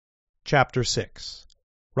Chapter 6.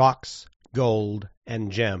 Rocks, Gold,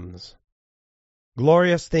 and Gems.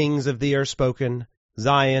 Glorious things of thee are spoken,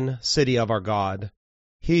 Zion, city of our God.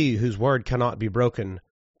 He whose word cannot be broken,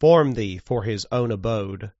 formed thee for his own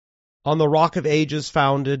abode. On the rock of ages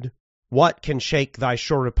founded, what can shake thy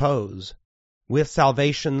sure repose? With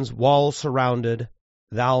salvation's wall surrounded,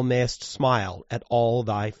 thou mayst smile at all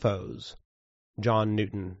thy foes. John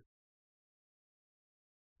Newton.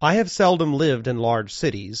 I have seldom lived in large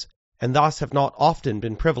cities, and thus have not often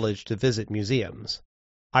been privileged to visit museums.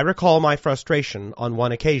 I recall my frustration on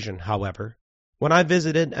one occasion, however, when I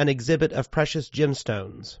visited an exhibit of precious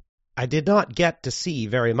gemstones. I did not get to see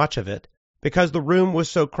very much of it, because the room was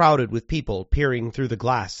so crowded with people peering through the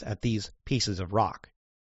glass at these pieces of rock.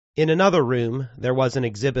 In another room there was an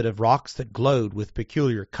exhibit of rocks that glowed with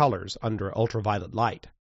peculiar colors under ultraviolet light.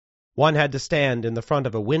 One had to stand in the front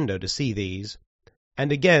of a window to see these,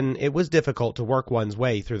 and again it was difficult to work one's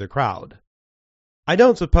way through the crowd. I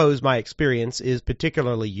don't suppose my experience is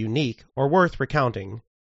particularly unique or worth recounting,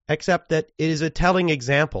 except that it is a telling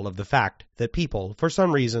example of the fact that people, for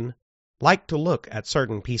some reason, like to look at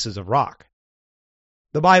certain pieces of rock.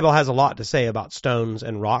 The Bible has a lot to say about stones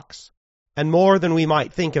and rocks, and more than we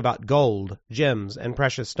might think about gold, gems, and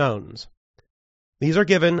precious stones. These are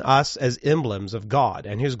given us as emblems of God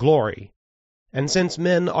and His glory, and since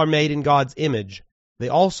men are made in God's image, they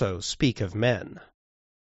also speak of men.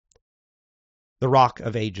 The Rock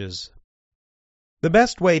of Ages. The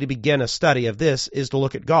best way to begin a study of this is to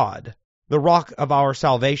look at God, the rock of our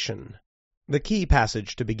salvation. The key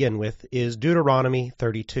passage to begin with is Deuteronomy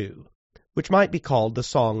 32, which might be called the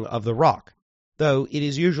Song of the Rock, though it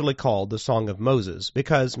is usually called the Song of Moses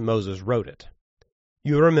because Moses wrote it.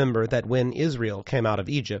 You remember that when Israel came out of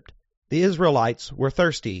Egypt, the Israelites were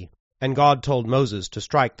thirsty, and God told Moses to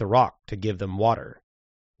strike the rock to give them water.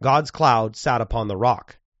 God's cloud sat upon the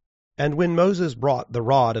rock, and when Moses brought the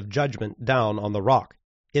rod of judgment down on the rock,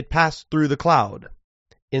 it passed through the cloud.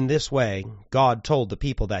 In this way, God told the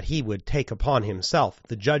people that He would take upon Himself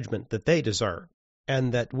the judgment that they deserve,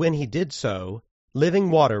 and that when He did so, living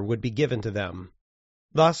water would be given to them.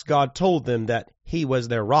 Thus God told them that He was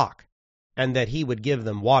their rock, and that He would give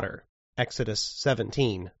them water. Exodus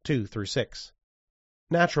 17, 2-6.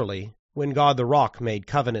 Naturally, when God the rock made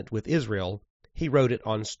covenant with Israel, He wrote it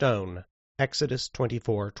on stone. Exodus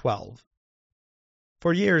 24:12.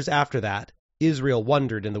 For years after that, Israel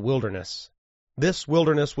wandered in the wilderness. This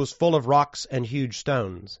wilderness was full of rocks and huge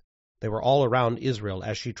stones. They were all around Israel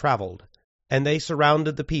as she traveled, and they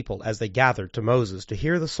surrounded the people as they gathered to Moses to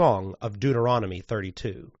hear the song of Deuteronomy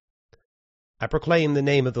 32. I proclaim the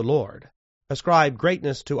name of the Lord. Ascribe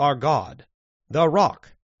greatness to our God, the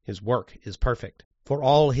rock. His work is perfect, for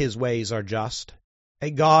all His ways are just. A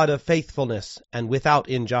God of faithfulness and without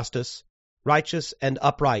injustice, righteous and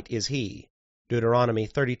upright is He. Deuteronomy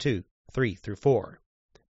 32, 3-4.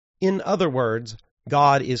 In other words,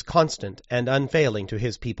 God is constant and unfailing to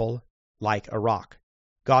His people, like a rock.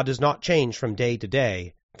 God does not change from day to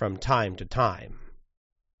day, from time to time.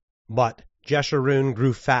 But Jeshurun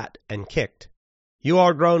grew fat and kicked. You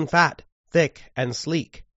are grown fat, thick, and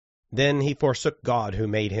sleek. Then he forsook God who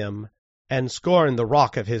made him, and scorned the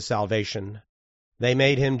rock of his salvation. They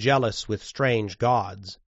made him jealous with strange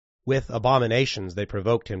gods. With abominations they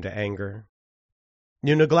provoked him to anger.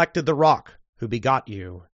 You neglected the rock who begot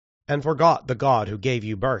you, and forgot the God who gave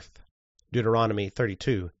you birth. Deuteronomy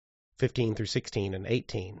 32, 15-16 and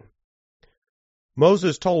 18.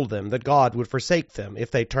 Moses told them that God would forsake them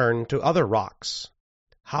if they turned to other rocks.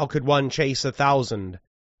 How could one chase 1,000,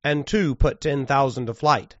 and 2 put 10,000 to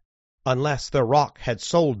flight, unless their rock had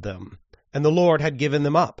sold them, and the Lord had given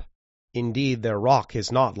them up? Indeed, their rock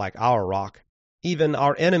is not like our rock. Even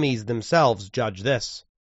our enemies themselves judge this.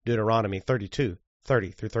 Deuteronomy 32,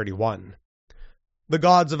 30-31. The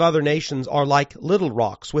gods of other nations are like little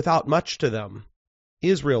rocks without much to them.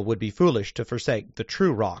 Israel would be foolish to forsake the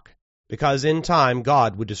true rock, because in time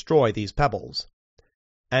God would destroy these pebbles.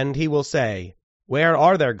 And He will say, Where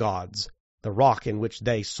are their gods, the rock in which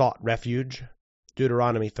they sought refuge?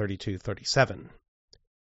 Deuteronomy 32:37.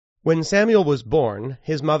 When Samuel was born,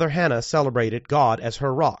 his mother Hannah celebrated God as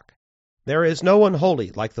her rock. There is no one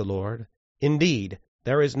holy like the Lord. Indeed,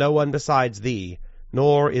 there is no one besides thee,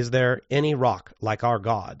 nor is there any rock like our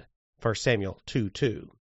God. 1 Samuel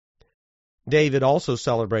 2:2. David also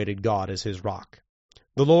celebrated God as his rock.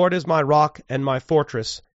 The Lord is my rock and my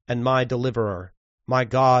fortress and my deliverer, my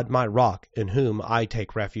God, my rock, in whom I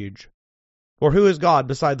take refuge. For who is God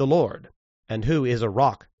beside the Lord? And who is a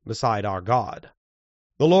rock beside our God?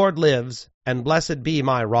 The Lord lives, and blessed be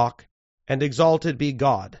my rock, and exalted be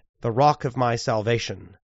God, the rock of my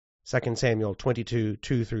salvation. 2 Samuel 22,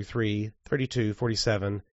 2-3, 32,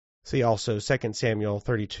 47. See also 2 Samuel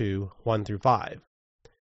 32, 1-5.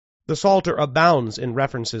 The Psalter abounds in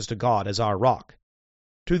references to God as our rock.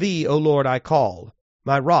 To thee, O Lord, I call,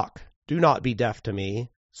 my rock, do not be deaf to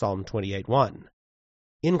me. Psalm 28:1.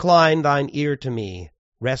 Incline thine ear to me,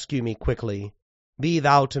 rescue me quickly. Be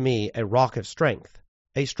thou to me a rock of strength,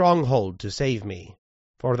 a stronghold to save me.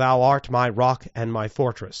 For thou art my rock and my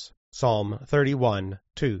fortress. Psalm 31,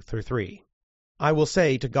 2-3. I will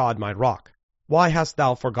say to God my rock, why hast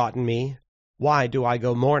thou forgotten me? Why do I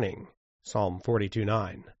go mourning? Psalm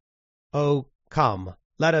 42:9. O come,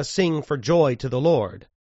 let us sing for joy to the Lord.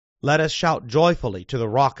 Let us shout joyfully to the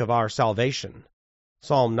rock of our salvation.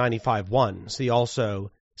 Psalm 95:1. See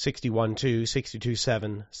also 61:2,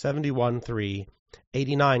 62:7, 71:3,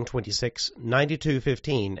 89:26,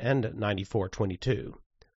 92:15, and 94:22.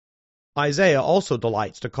 Isaiah also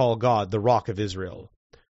delights to call God the rock of Israel.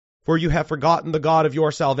 For you have forgotten the God of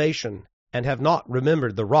your salvation, and have not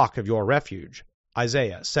remembered the rock of your refuge.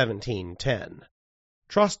 Isaiah 17:10.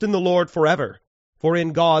 Trust in the Lord forever, for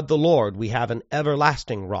in God the Lord we have an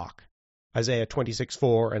everlasting rock. Isaiah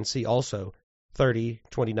 26:4, and see also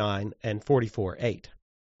 30:29 and 44:8.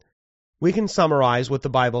 We can summarize what the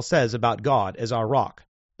Bible says about God as our rock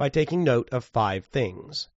by taking note of 5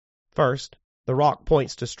 things. First, the rock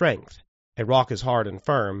points to strength. A rock is hard and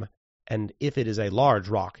firm, and if it is a large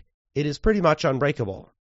rock, it is pretty much unbreakable.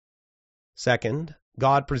 Second,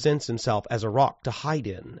 God presents himself as a rock to hide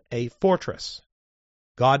in, a fortress.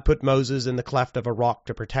 God put Moses in the cleft of a rock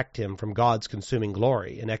to protect him from God's consuming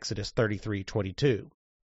glory in Exodus 33:22.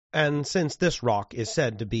 And since this rock is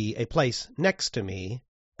said to be a place next to me,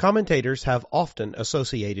 commentators have often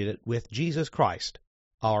associated it with Jesus Christ,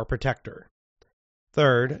 our protector.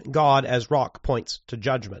 Third, God as rock points to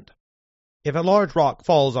judgment. If a large rock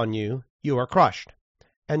falls on you, you are crushed,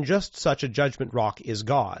 and just such a judgment rock is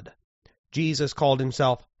God. Jesus called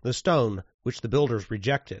himself the stone which the builders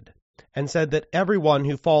rejected, and said that every one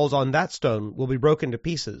who falls on that stone will be broken to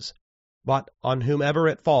pieces, but on whomever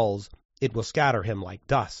it falls, it will scatter him like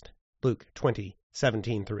dust. Luke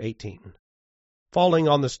 20:17-18. Falling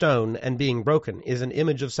on the stone and being broken is an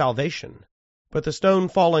image of salvation, but the stone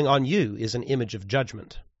falling on you is an image of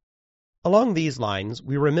judgment. Along these lines,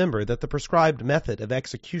 we remember that the prescribed method of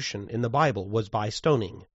execution in the Bible was by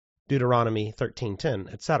stoning, Deuteronomy 13:10,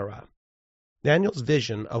 etc. Daniel's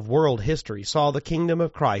vision of world history saw the kingdom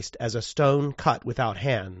of Christ as a stone cut without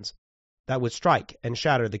hands that would strike and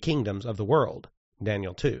shatter the kingdoms of the world,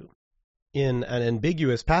 Daniel 2. In an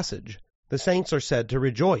ambiguous passage, the saints are said to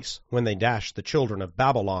rejoice when they dash the children of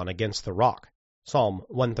Babylon against the rock, Psalm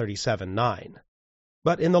 137:9.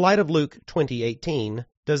 But in the light of Luke 20:18,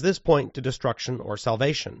 does this point to destruction or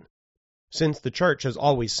salvation? Since the Church has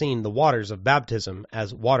always seen the waters of baptism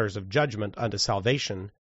as waters of judgment unto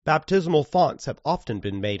salvation, baptismal fonts have often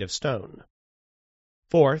been made of stone.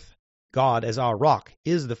 Fourth, God as our rock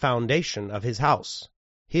is the foundation of his house,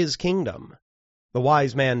 his kingdom. The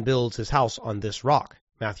wise man builds his house on this rock,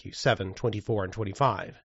 Matthew 7:24 and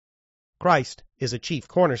 25. Christ is a chief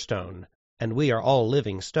cornerstone, and we are all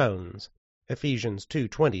living stones, Ephesians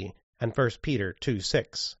 2:20 and 1 Peter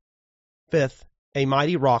 2:6. Fifth, a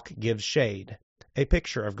mighty rock gives shade, a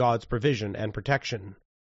picture of God's provision and protection.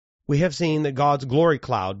 We have seen that God's glory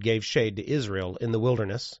cloud gave shade to Israel in the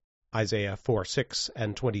wilderness, Isaiah 4:6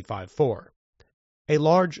 and 25:4. A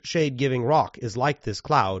large shade-giving rock is like this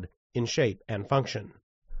cloud in shape and function.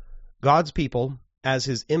 God's people, as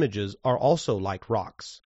his images, are also like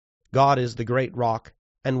rocks. God is the great rock,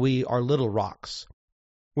 and we are little rocks.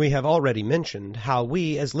 We have already mentioned how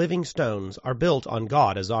we as living stones are built on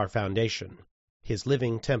God as our foundation, his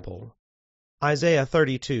living temple. Isaiah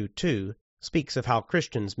 32:2 speaks of how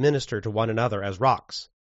Christians minister to one another as rocks.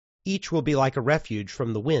 Each will be like a refuge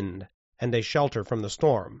from the wind and a shelter from the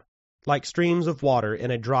storm, like streams of water in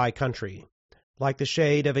a dry country, like the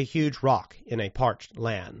shade of a huge rock in a parched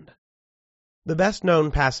land. The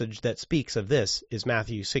best-known passage that speaks of this is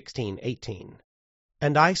Matthew 16:18.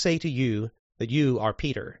 And I say to you that you are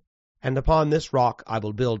Peter, and upon this rock I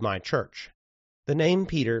will build my church. The name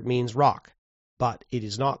Peter means rock, but it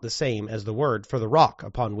is not the same as the word for the rock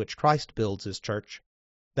upon which Christ builds his church.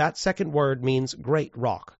 That second word means great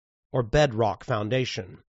rock, or bedrock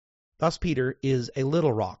foundation. Thus Peter is a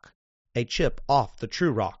little rock, a chip off the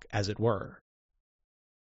true rock, as it were.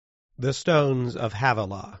 The stones of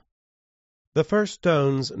Havilah. The first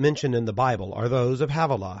stones mentioned in the Bible are those of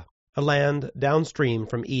Havilah, a land downstream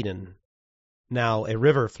from Eden. Now a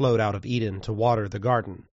river flowed out of Eden to water the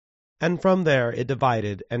garden, and from there it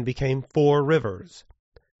divided and became 4 rivers.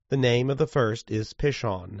 The name of the first is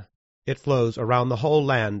Pishon. it flows around the whole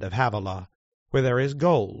land of Havilah, where there is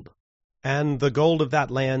gold. And the gold of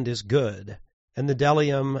that land is good, and the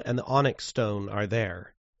bdellium and the onyx stone are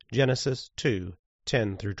there. Genesis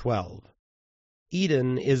 2:10-12.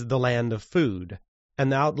 Eden is the land of food,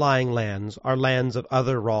 and the outlying lands are lands of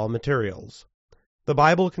other raw materials. The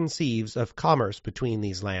Bible conceives of commerce between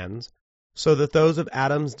these lands, so that those of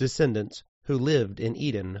Adam's descendants who lived in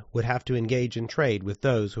Eden would have to engage in trade with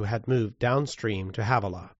those who had moved downstream to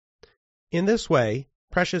Havilah. In this way,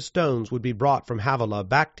 precious stones would be brought from Havilah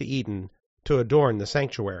back to Eden to adorn the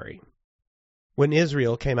sanctuary. When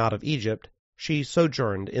Israel came out of Egypt, she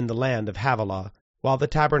sojourned in the land of Havilah, while the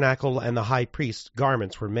tabernacle and the high priest's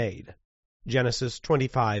garments were made. Genesis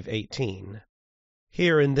 25:18.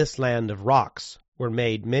 Here in this land of rocks were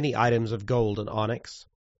made many items of gold and onyx.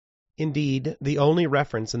 Indeed, the only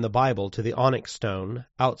reference in the Bible to the onyx stone,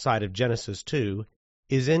 outside of Genesis 2,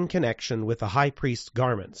 is in connection with the high priest's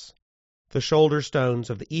garments. The shoulder stones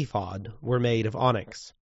of the ephod were made of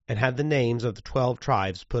onyx, and had the names of the 12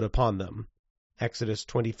 tribes put upon them. Exodus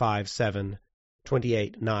 25:7,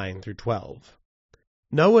 28:9-12.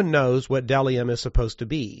 No one knows what bdellium is supposed to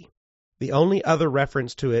be. The only other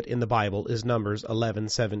reference to it in the Bible is Numbers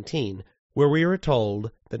 11:17, where we are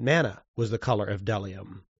told that manna was the color of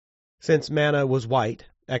bdellium. Since manna was white,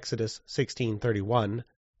 Exodus 16:31,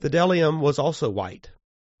 the bdellium was also white.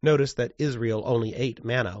 Notice that Israel only ate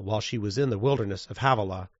manna while she was in the wilderness of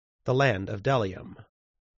Havilah, the land of bdellium.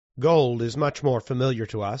 Gold is much more familiar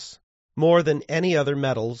to us. More than any other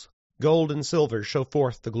metals, gold and silver show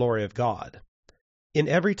forth the glory of God. In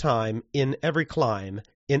every time, in every clime,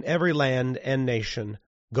 in every land and nation,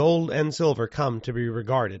 gold and silver come to be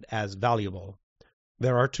regarded as valuable.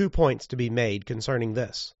 There are 2 points to be made concerning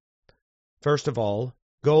this. First of all,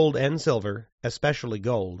 gold and silver, especially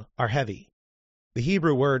gold, are heavy. The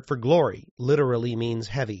Hebrew word for glory literally means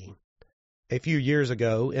heavy. A few years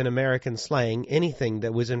ago, in American slang, anything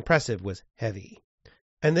that was impressive was heavy.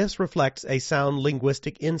 And this reflects a sound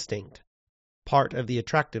linguistic instinct. Part of the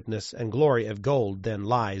attractiveness and glory of gold then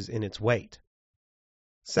lies in its weight.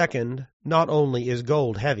 Second, not only is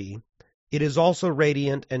gold heavy, it is also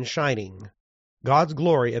radiant and shining. God's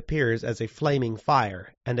glory appears as a flaming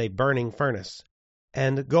fire and a burning furnace,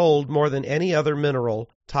 and gold, more than any other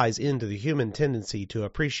mineral, ties into the human tendency to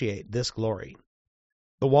appreciate this glory.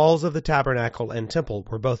 The walls of the tabernacle and temple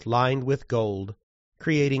were both lined with gold,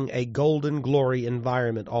 creating a golden glory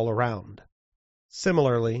environment all around.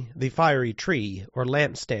 Similarly, the fiery tree or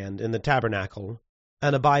lampstand in the tabernacle,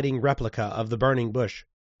 an abiding replica of the burning bush,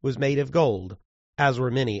 was made of gold, as were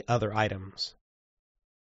many other items.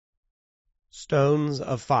 Stones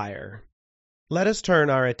of fire. Let us turn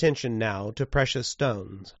our attention now to precious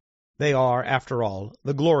stones. They are, after all,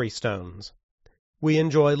 the glory stones. We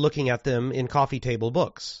enjoy looking at them in coffee table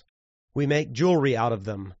books. We make jewelry out of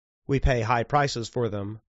them. We pay high prices for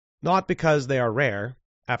them, not because they are rare,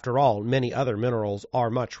 after all, many other minerals are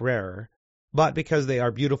much rarer, but because they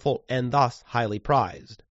are beautiful and thus highly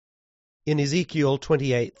prized. In Ezekiel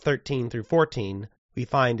 28:13-14, we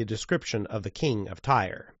find a description of the king of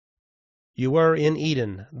Tyre. You were in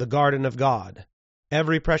Eden, the garden of God.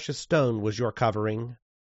 Every precious stone was your covering,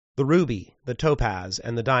 the ruby, the topaz,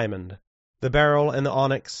 and the diamond, the beryl and the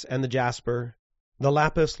onyx and the jasper, the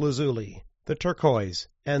lapis lazuli, the turquoise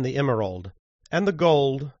and the emerald, and the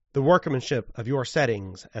gold, the workmanship of your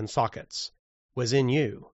settings and sockets, was in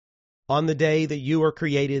you. On the day that you were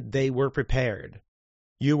created they were prepared.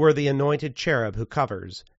 You were the anointed cherub who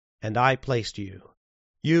covers, and I placed you.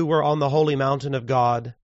 You were on the holy mountain of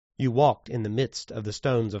God. You walked in the midst of the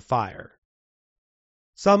stones of fire.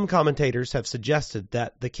 Some commentators have suggested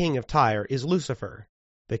that the king of Tyre is Lucifer,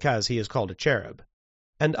 because he is called a cherub,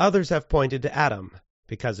 and others have pointed to Adam,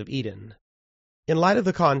 because of Eden. In light of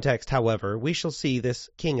the context, however, we shall see this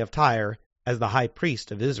king of Tyre as the high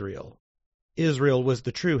priest of Israel. Israel was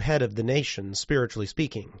the true head of the nation, spiritually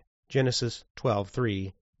speaking. Genesis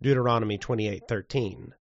 12:3, Deuteronomy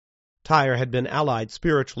 28:13. Tyre had been allied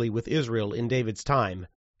spiritually with Israel in David's time,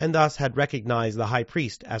 and thus had recognized the high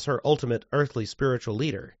priest as her ultimate earthly spiritual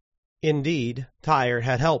leader. Indeed, Tyre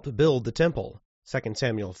had helped build the temple, 2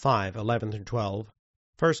 Samuel 5:11-12,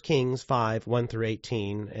 1 Kings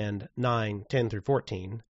 5:1-18, and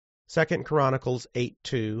 9:10-14, 2 Chronicles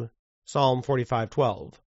 8:2, Psalm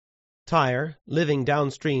 45:12. Tyre, living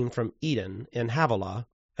downstream from Eden in Havilah,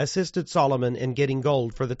 assisted Solomon in getting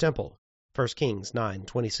gold for the temple, 1 Kings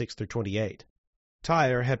 9:26-28.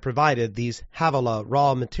 Tyre had provided these Havilah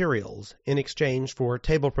raw materials in exchange for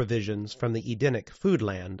table provisions from the Edenic food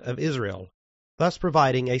land of Israel, thus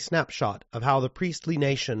providing a snapshot of how the priestly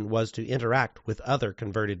nation was to interact with other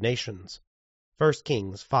converted nations. 1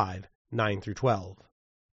 Kings 9-12.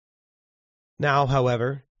 Now,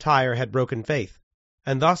 however, Tyre had broken faith,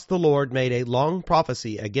 and thus the Lord made a long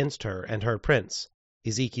prophecy against her and her prince,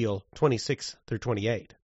 Ezekiel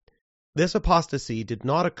 26-28. This apostasy did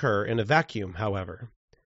not occur in a vacuum, however.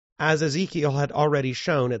 As Ezekiel had already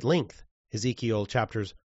shown at length, Ezekiel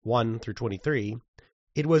chapters 1-23,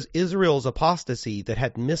 it was Israel's apostasy that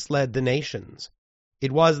had misled the nations.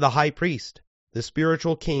 It was the high priest, the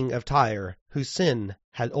spiritual king of Tyre, whose sin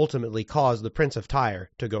had ultimately caused the prince of Tyre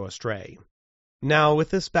to go astray. Now, with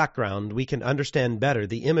this background, we can understand better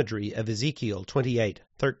the imagery of Ezekiel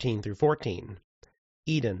 28:13-14.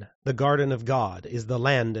 Eden, the garden of God, is the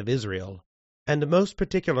land of Israel, and most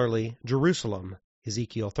particularly Jerusalem,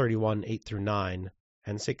 Ezekiel 31:8-9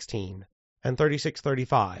 and 16, and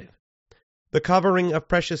 36:35. The covering of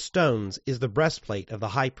precious stones is the breastplate of the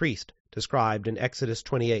high priest, described in Exodus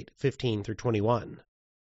 28:15-21.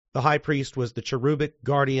 The high priest was the cherubic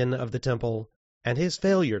guardian of the temple, and his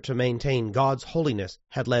failure to maintain God's holiness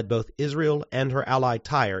had led both Israel and her ally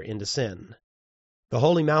Tyre into sin. The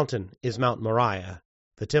holy mountain is Mount Moriah,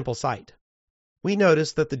 the temple site. We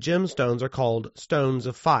notice that the gemstones are called stones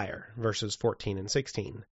of fire, verses 14 and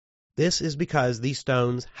 16. This is because these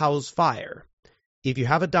stones house fire. If you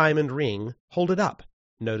have a diamond ring, hold it up.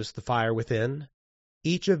 Notice the fire within.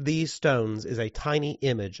 Each of these stones is a tiny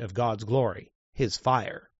image of God's glory, his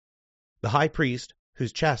fire. The high priest,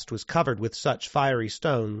 whose chest was covered with such fiery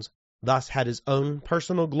stones, thus had his own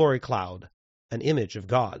personal glory cloud, an image of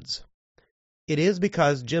God's. It is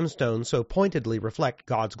because gemstones so pointedly reflect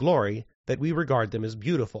God's glory that we regard them as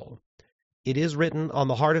beautiful. It is written on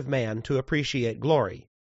the heart of man to appreciate glory,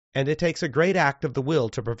 and it takes a great act of the will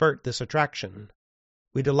to pervert this attraction.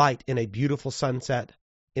 We delight in a beautiful sunset,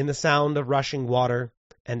 in the sound of rushing water,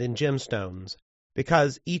 and in gemstones,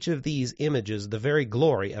 because each of these images the very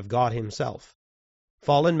glory of God himself.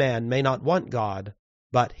 Fallen man may not want God,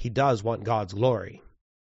 but he does want God's glory.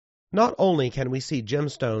 Not only can we see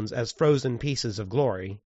gemstones as frozen pieces of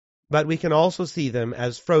glory, but we can also see them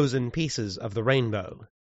as frozen pieces of the rainbow.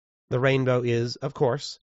 The rainbow is, of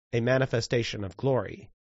course, a manifestation of glory,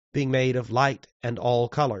 being made of light and all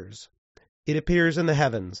colors. It appears in the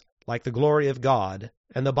heavens like the glory of God,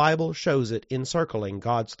 and the Bible shows it encircling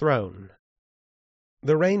God's throne.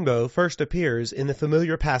 The rainbow first appears in the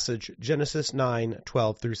familiar passage Genesis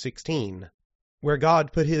 9:12-16, where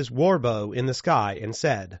God put his war bow in the sky and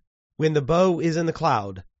said, "When the bow is in the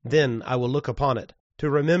cloud, then I will look upon it, to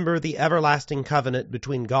remember the everlasting covenant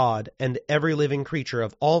between God and every living creature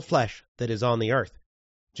of all flesh that is on the earth."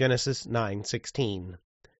 Genesis 9:16.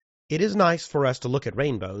 It is nice for us to look at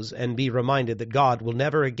rainbows and be reminded that God will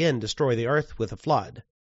never again destroy the earth with a flood.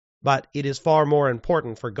 But it is far more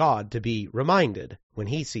important for God to be reminded when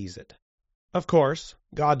he sees it. Of course,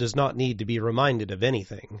 God does not need to be reminded of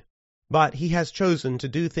anything, but he has chosen to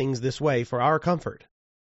do things this way for our comfort.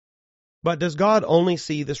 But does God only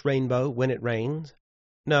see this rainbow when it rains?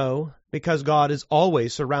 No, because God is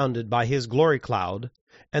always surrounded by his glory cloud,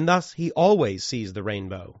 and thus he always sees the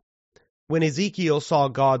rainbow. When Ezekiel saw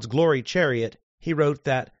God's glory chariot, he wrote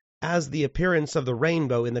that, as the appearance of the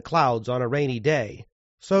rainbow in the clouds on a rainy day,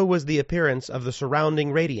 so was the appearance of the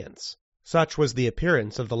surrounding radiance. Such was the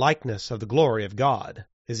appearance of the likeness of the glory of God.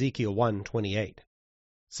 Ezekiel 1:28.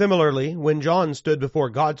 Similarly, when John stood before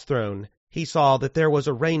God's throne, he saw that there was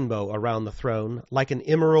a rainbow around the throne, like an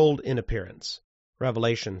emerald in appearance.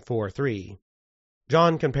 Revelation 4:3.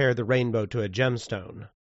 John compared the rainbow to a gemstone.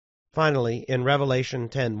 Finally, in Revelation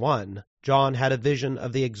 10:1, John had a vision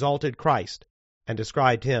of the exalted Christ, and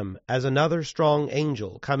described him as another strong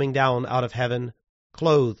angel coming down out of heaven,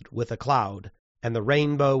 clothed with a cloud, and the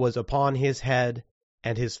rainbow was upon his head,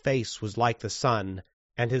 and his face was like the sun,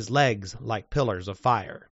 and his legs like pillars of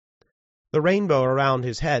fire. The rainbow around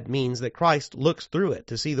his head means that Christ looks through it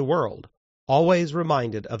to see the world, always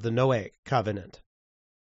reminded of the Noahic covenant.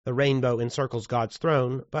 The rainbow encircles God's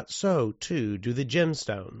throne, but so, too, do the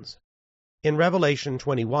gemstones. In Revelation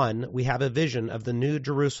 21, we have a vision of the New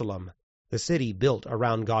Jerusalem, the city built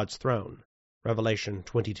around God's throne. Revelation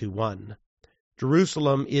 22:1.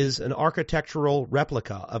 Jerusalem is an architectural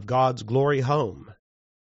replica of God's glory home.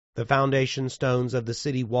 The foundation stones of the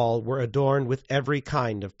city wall were adorned with every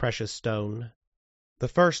kind of precious stone. The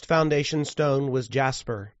first foundation stone was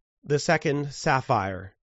jasper, the second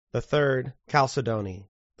sapphire, the third chalcedony,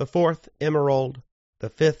 the fourth emerald, the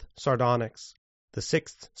fifth sardonyx, the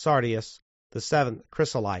sixth sardius, the seventh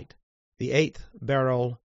chrysolite, the eighth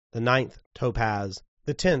beryl, the ninth topaz,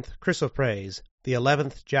 the 10th chrysoprase, the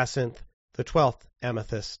 11th jacinth, the 12th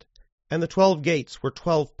amethyst, and the 12 gates were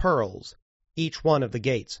 12 pearls. Each one of the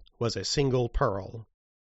gates was a single pearl.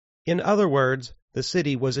 In other words, The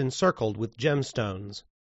city was encircled with gemstones,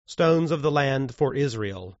 stones of the land for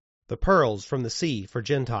Israel, the pearls from the sea for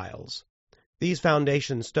Gentiles. These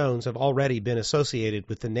foundation stones have already been associated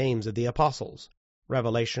with the names of the apostles,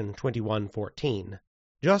 Revelation 21:14,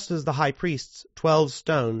 just as the high priest's 12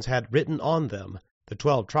 stones had written on them the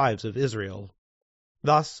 12 tribes of Israel.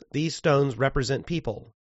 Thus, these stones represent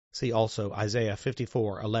people. See also Isaiah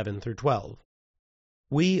 54:11-12.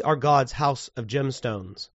 We are God's house of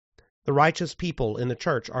gemstones. The righteous people in the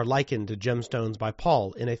church are likened to gemstones by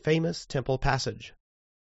Paul in a famous temple passage.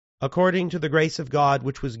 According to the grace of God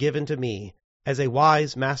which was given to me, as a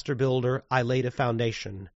wise master builder I laid a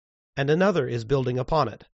foundation, and another is building upon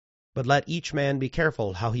it. But let each man be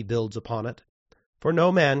careful how he builds upon it. For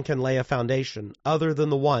no man can lay a foundation other than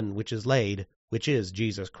the one which is laid, which is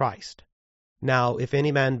Jesus Christ. Now if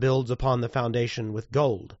any man builds upon the foundation with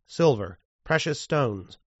gold, silver, precious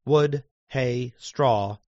stones, wood, hay,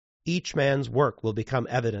 straw, each man's work will become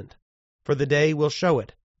evident, for the day will show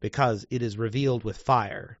it, because it is revealed with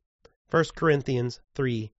fire. 1 Corinthians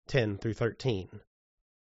 3:10-13.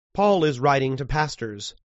 Paul is writing to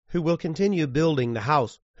pastors, who will continue building the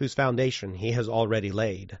house whose foundation he has already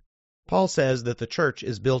laid. Paul says that the church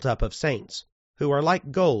is built up of saints, who are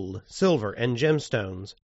like gold, silver, and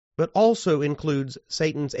gemstones, but also includes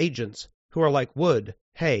Satan's agents, who are like wood,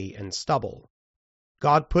 hay, and stubble.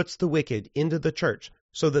 God puts the wicked into the church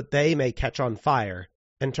so that they may catch on fire,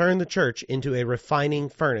 and turn the church into a refining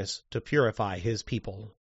furnace to purify his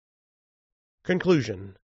people.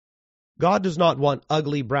 Conclusion. God does not want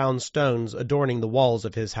ugly brown stones adorning the walls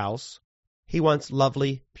of his house. He wants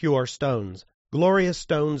lovely, pure stones, glorious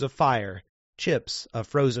stones of fire, chips of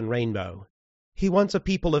frozen rainbow. He wants a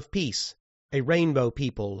people of peace, a rainbow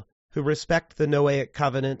people, who respect the Noahic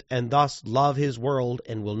covenant and thus love his world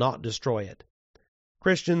and will not destroy it.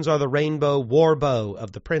 Christians are the rainbow war bow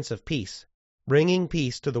of the Prince of Peace, bringing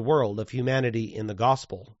peace to the world of humanity in the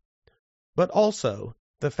gospel. But also,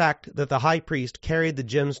 the fact that the high priest carried the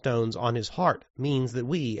gemstones on his heart means that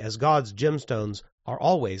we, as God's gemstones, are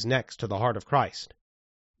always next to the heart of Christ.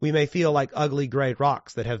 We may feel like ugly gray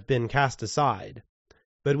rocks that have been cast aside,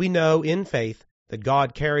 but we know in faith that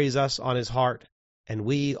God carries us on his heart, and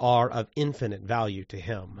we are of infinite value to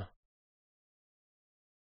him.